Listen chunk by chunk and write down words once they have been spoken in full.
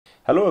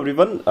Hello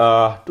everyone.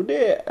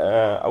 Today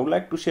I would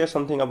like to share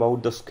something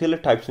about the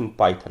scalar types in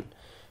Python.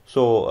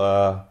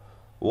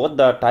 What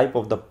the type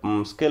of the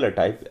scalar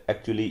type,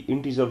 actually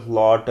integer,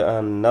 float,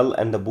 null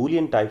and the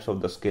boolean types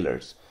of the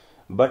scalars.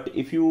 But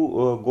if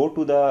you go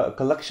to the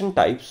collection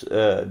types,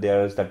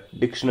 there is that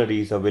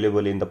dictionaries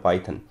available in the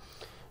Python.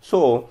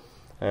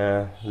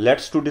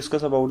 Let's to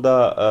discuss about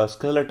the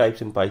scalar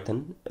types in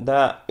Python.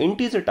 The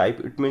integer type,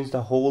 it means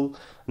the whole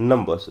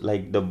numbers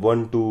like the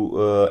 1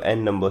 to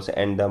n numbers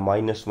and the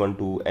 -1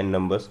 to n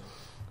numbers.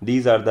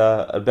 These are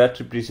the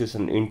battery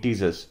precision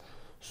integers.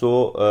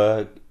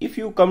 If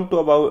you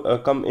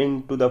come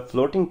into the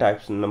floating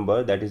types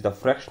number, that is the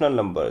fractional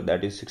number,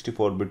 that is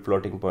 64-bit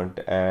floating point,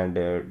 and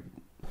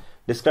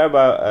described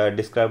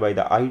by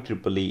the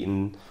IEEE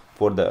in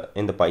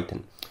the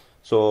Python.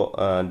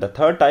 The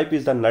third type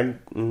is the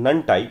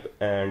none type,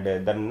 and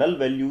the null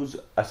values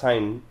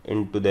assigned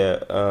into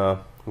the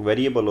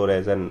variable or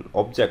as an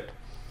object.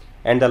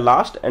 And the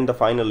last and the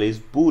final is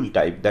bool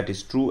type, that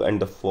is true and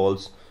the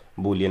false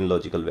boolean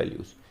logical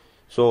values.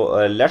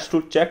 Let's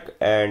to check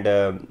and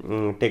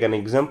take an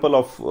example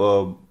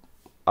of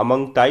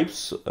among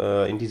types,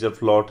 integer,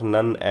 float,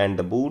 none and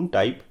the bool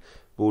type.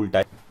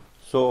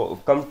 So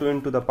come to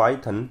into the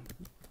Python.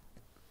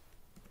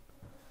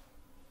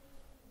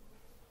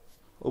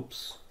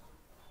 Oops.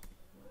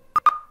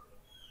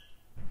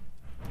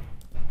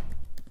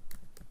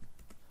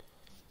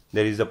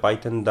 There is a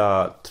Python,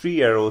 the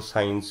 3 arrow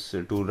signs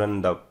to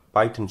run the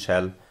Python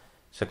shell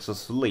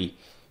successfully.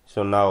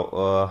 So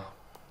now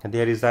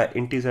there is the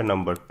integer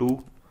number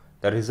 2.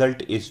 The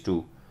result is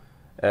 2.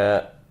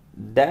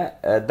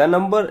 The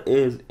number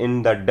is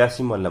in the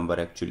decimal number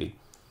actually.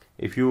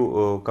 If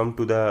you come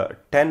to the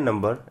 10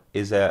 number,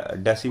 is a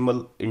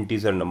decimal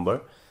integer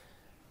number.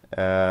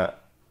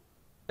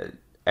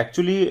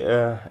 Actually,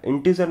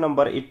 integer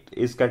number, it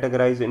is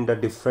categorized in the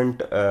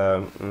different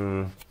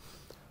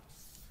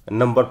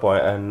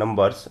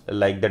numbers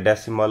like the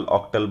decimal,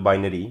 octal,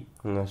 binary.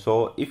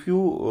 So if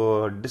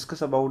you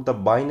discuss about the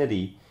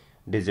binary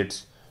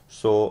digits,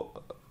 so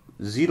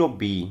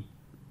 0b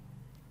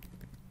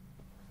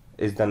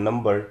is the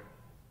number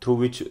through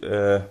which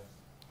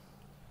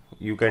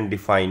you can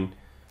define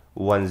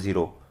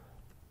 10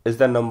 is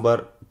the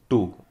number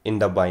 2 in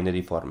the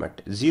binary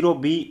format.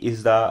 0b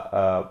is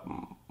the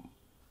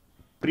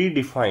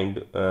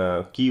predefined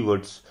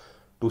keywords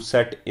to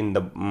set in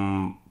the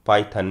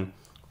Python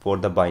for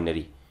the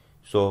binary.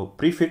 So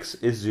prefix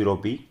is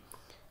 0b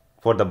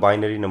for the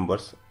binary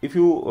numbers. If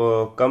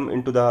you come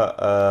into the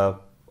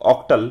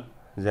octal,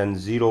 then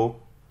 0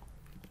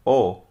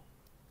 O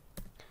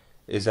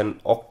is an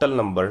octal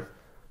number.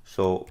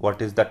 So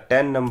what is the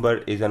 10 number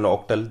is an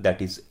octal,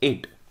 that is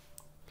 8.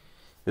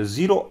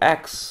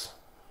 0x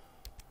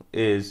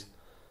is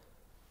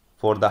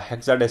for the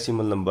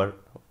hexadecimal number.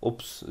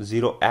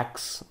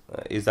 0x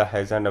is the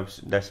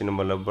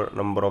hexadecimal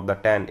number of the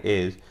 10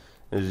 is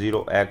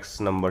 0x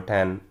number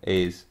 10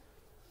 is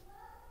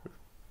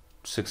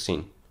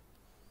 16.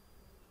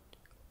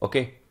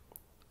 Okay.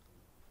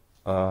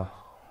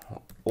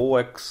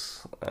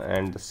 OX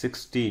and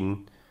the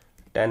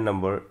 10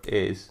 number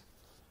is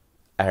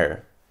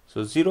error.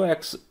 So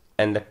 0x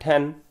and the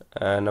 10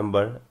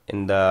 number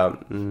in the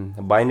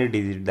binary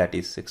digit, that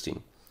is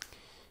 16.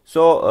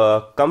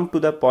 So come to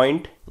the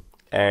point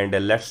and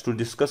let's to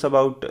discuss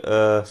about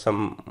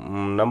some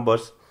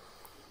numbers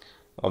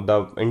of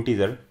the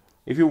integer.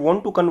 If you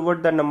want to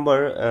convert the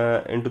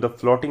number into the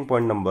floating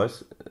point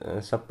numbers,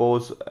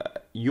 suppose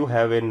you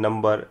have a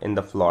number in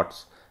the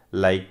floats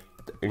like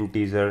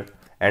integer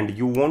and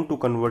you want to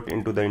convert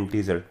into the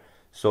integer.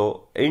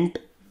 So int,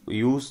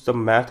 use the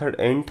method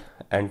int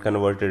and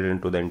convert it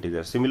into the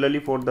integer. Similarly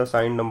for the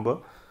signed number,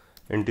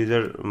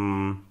 integer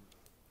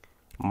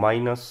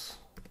minus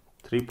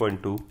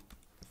 3.2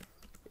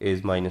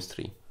 is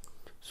 -3.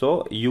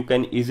 So you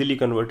can easily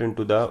convert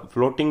into the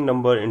floating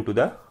number into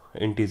the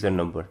integer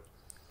number.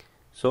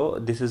 So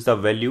this is the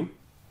value.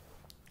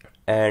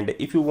 And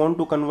if you want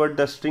to convert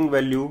the string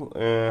value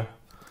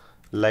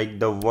like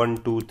the 1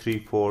 2 3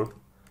 4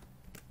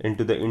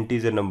 into the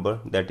integer number,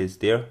 that is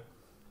there.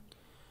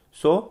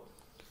 So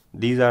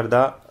these are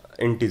the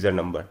integer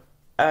number.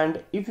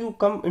 And if you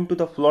come into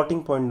the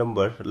floating point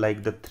number,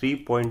 like the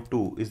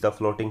 3.2 is the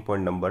floating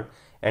point number,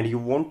 and you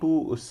want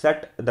to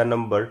set the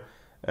number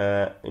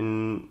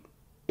in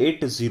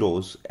 8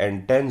 zeros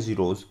and 10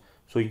 zeros,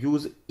 so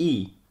use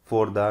E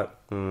for the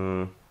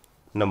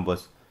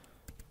numbers.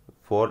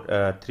 For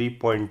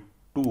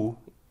 3.2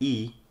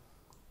 E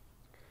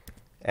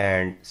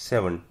and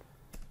 7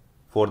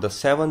 for the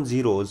 7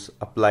 zeros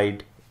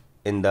applied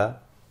in the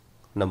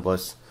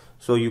numbers.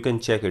 So you can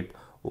check it,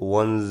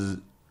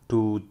 1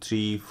 2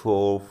 3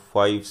 4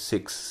 5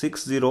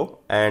 6 0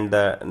 and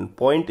the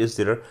point is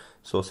there,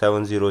 so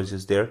 7 zeros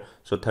is there,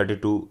 so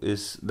 32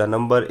 is the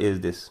number is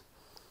this.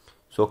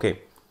 So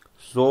okay,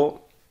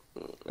 so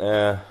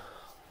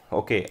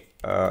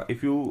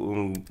if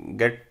you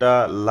get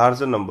a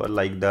larger number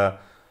like the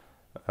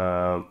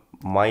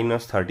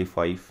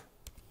 -35,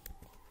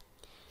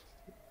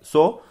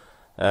 so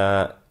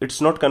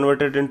it's not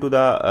converted into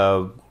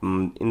the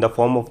in the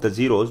form of the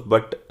zeros,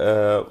 but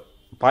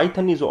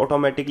Python is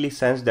automatically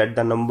sense that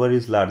the number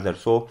is larger.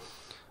 So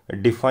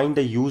define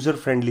the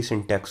user-friendly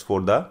syntax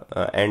for the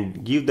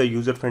and give the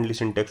user-friendly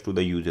syntax to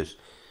the users.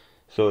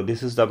 So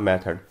this is the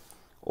method.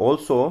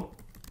 Also,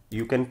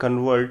 you can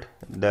convert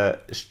the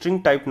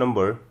string type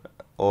number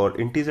or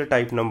integer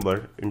type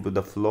number into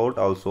the float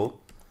also,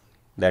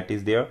 that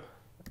is there,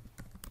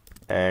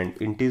 and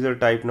integer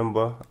type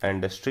number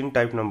and the string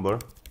type number.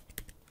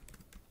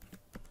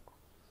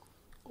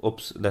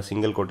 Oops, the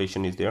single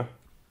quotation is there.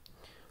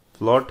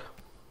 Float,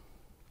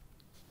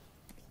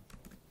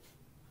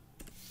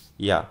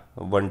 yeah,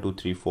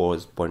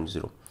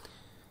 1234.0,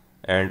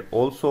 and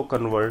also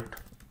convert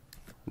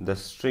the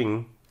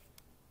string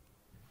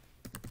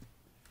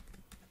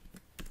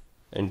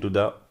into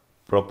the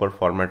proper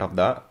format of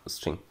the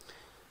string.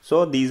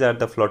 So these are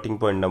the floating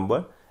point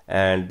number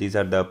and these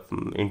are the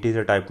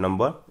integer type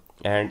number.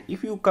 And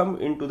if you come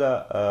into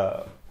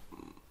the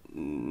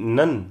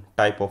none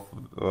type of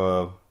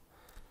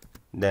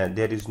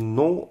there is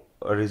no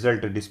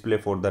result display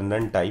for the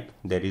none type,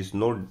 there is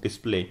no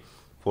display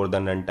for the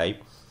none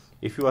type.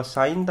 If you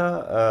assign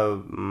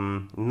the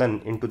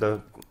none into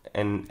the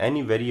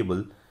any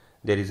variable,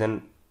 there is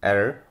an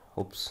error.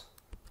 Oops,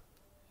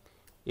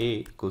 a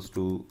equals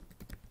to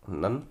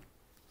none.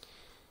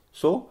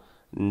 So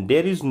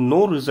there is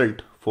no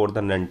result for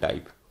the none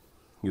type.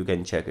 You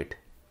can check it.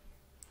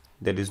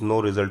 There is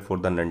no result for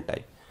the none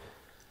type.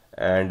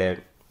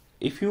 And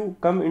if you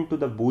come into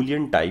the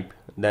boolean type,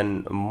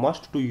 then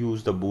must to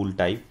use the bool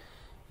type.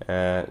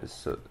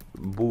 So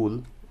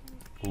bool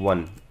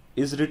 1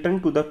 is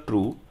written to the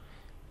true,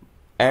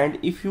 and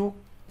if you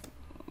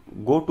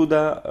go to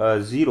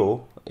the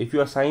 0, if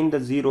you assign the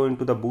 0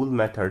 into the bool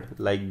method,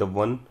 like the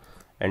 1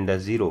 and the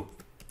 0,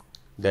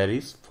 there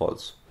is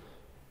false.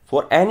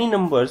 For any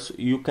numbers,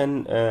 you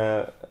can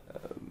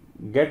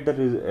get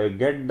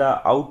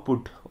the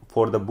output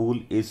for the bool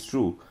is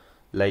true,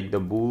 like the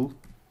bool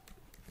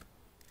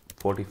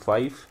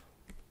 45,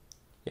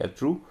 yeah,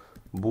 true.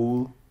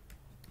 Bool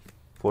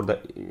for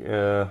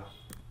the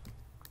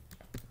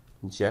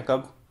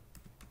Jacob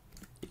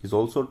is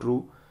also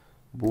true.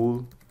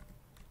 Bool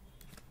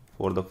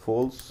for the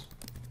false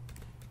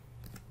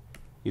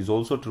is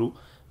also true,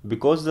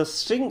 because the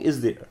string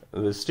is there.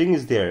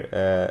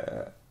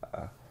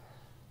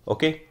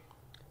 Okay,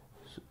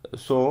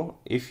 so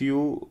if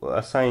you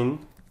assign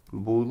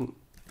bool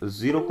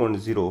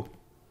 0.0,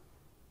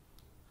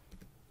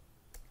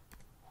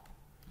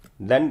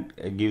 then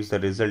gives the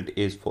result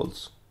is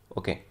false.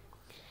 Okay,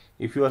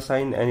 if you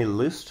assign any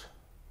list,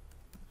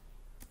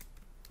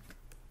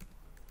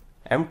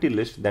 empty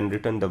list, then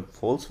return the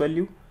false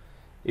value.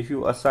 If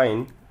you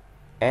assign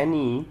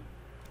any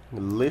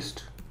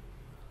list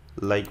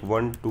like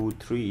 1 2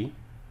 3,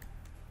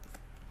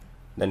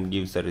 then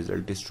gives the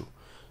result is true.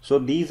 So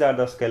these are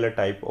the scalar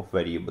type of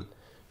variable.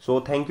 So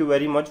thank you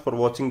very much for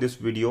watching this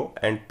video,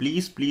 and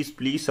please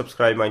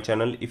subscribe my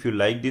channel if you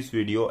like this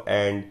video,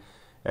 and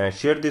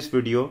share this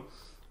video.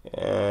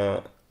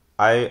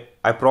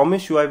 I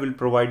promise you I will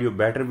provide you a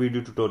better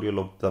video tutorial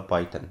of the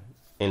Python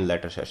in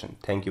later session.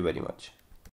 Thank you very much.